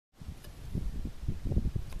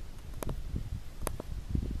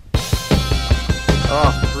Oh,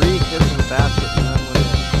 3 hits in the basket, none went in.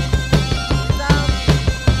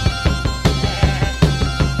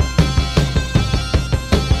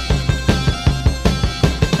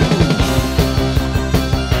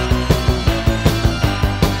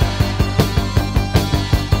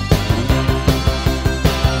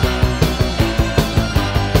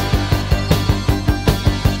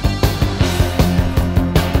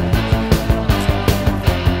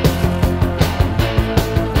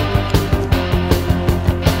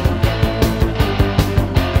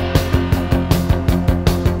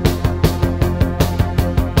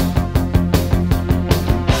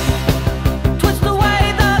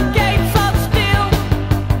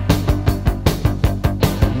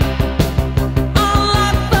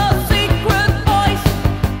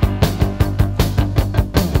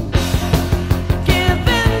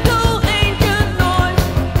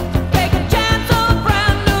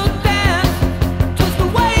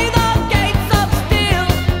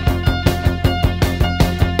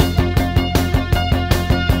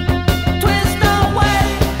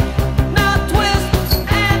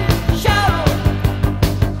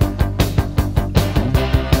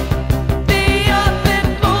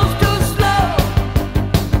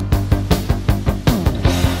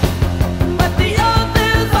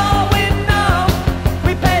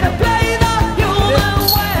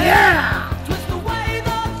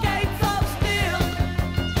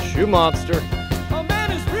 Shoe monster. A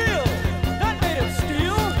man is real, not made of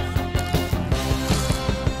steel.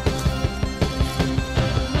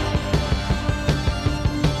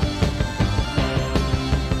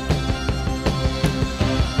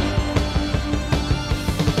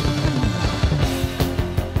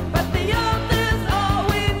 But the earth is all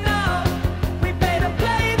we know. We pay to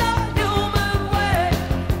play the human way.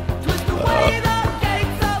 Twist away the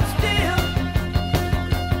gates of steel.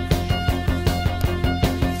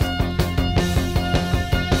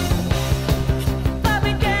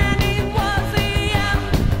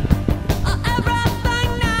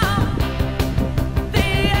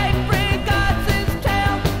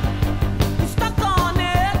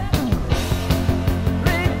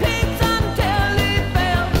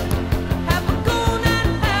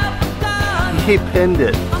 He pinned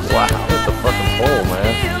it. Wow, that's a fucking pole,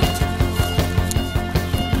 man.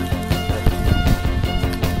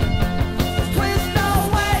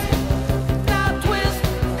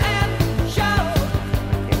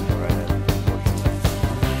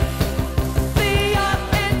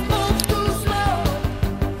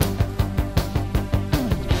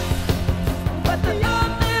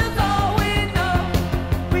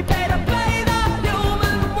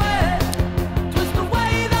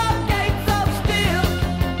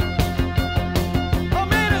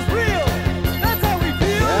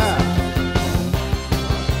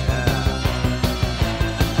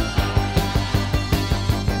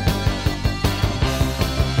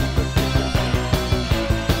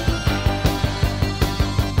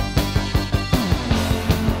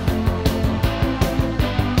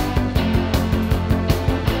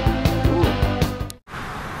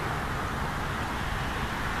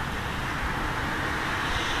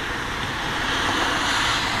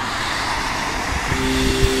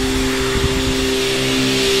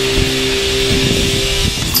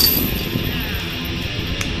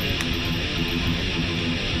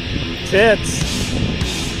 Tits.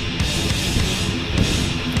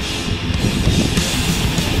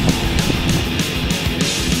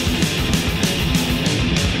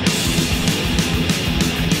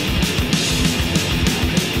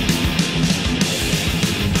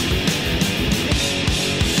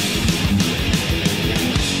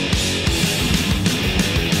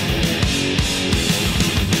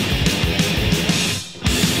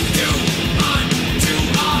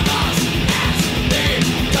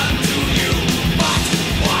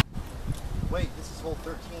 Hole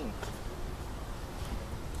 13.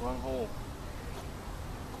 Wrong hole.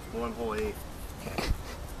 One hole 8.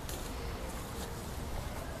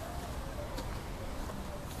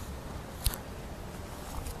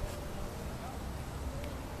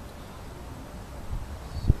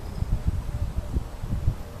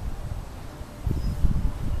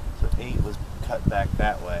 So 8 was cut back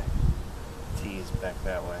that way. T is back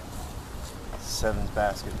that way. 7's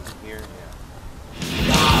basket is here. Yeah.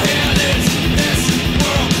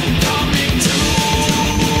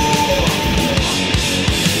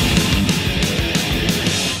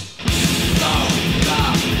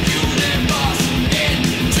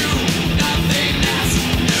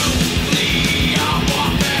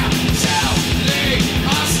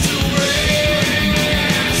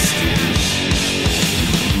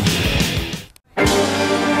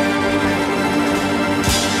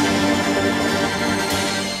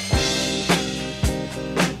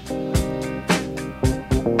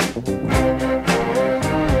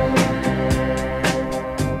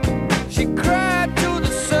 She cried to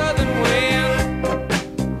the southern wind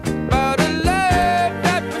about a love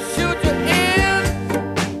that pursued you in.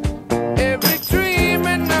 Every dream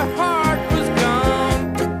in her heart was gone,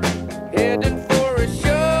 heading for a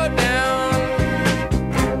showdown.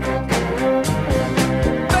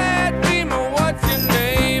 Bad dreamer, what's your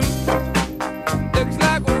name? Looks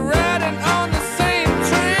like we're riding on the same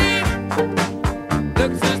train.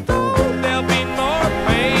 Looks as though there'll be more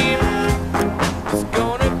pain. It's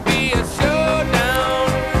gonna be a showdown,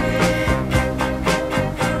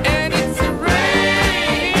 and it's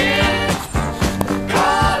raining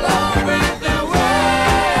all over the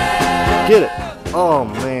world. Get it. Oh,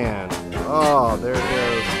 man. Oh, there it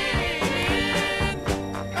goes.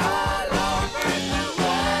 All over the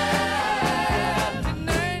world.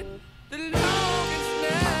 Tonight, the longest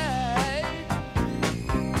night.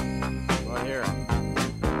 Right here.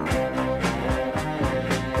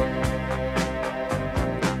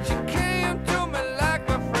 She came to me like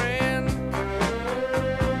my friend.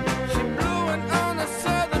 She blowing on the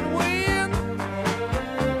southern wind.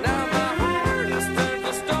 Now my heart is turned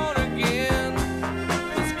to stone again.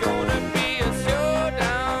 It's gonna be a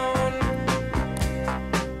showdown.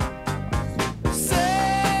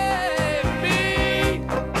 Save me,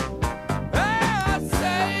 oh,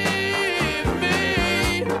 save me.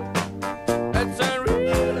 It's a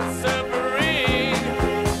real suffering.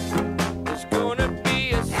 It's gonna be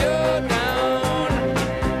a showdown,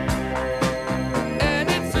 and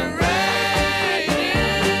it's raining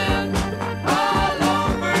all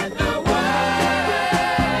over the world.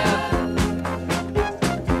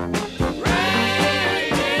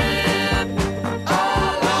 Raining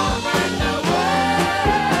all over the world.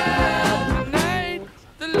 Tonight,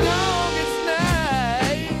 the longest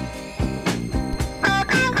night.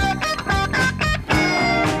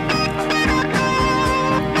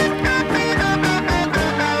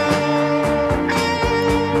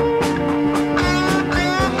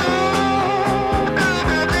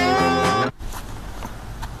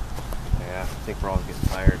 Yeah, I think we're all getting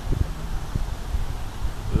tired.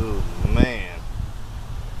 Ooh, man.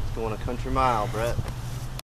 It's going a country mile, Brett.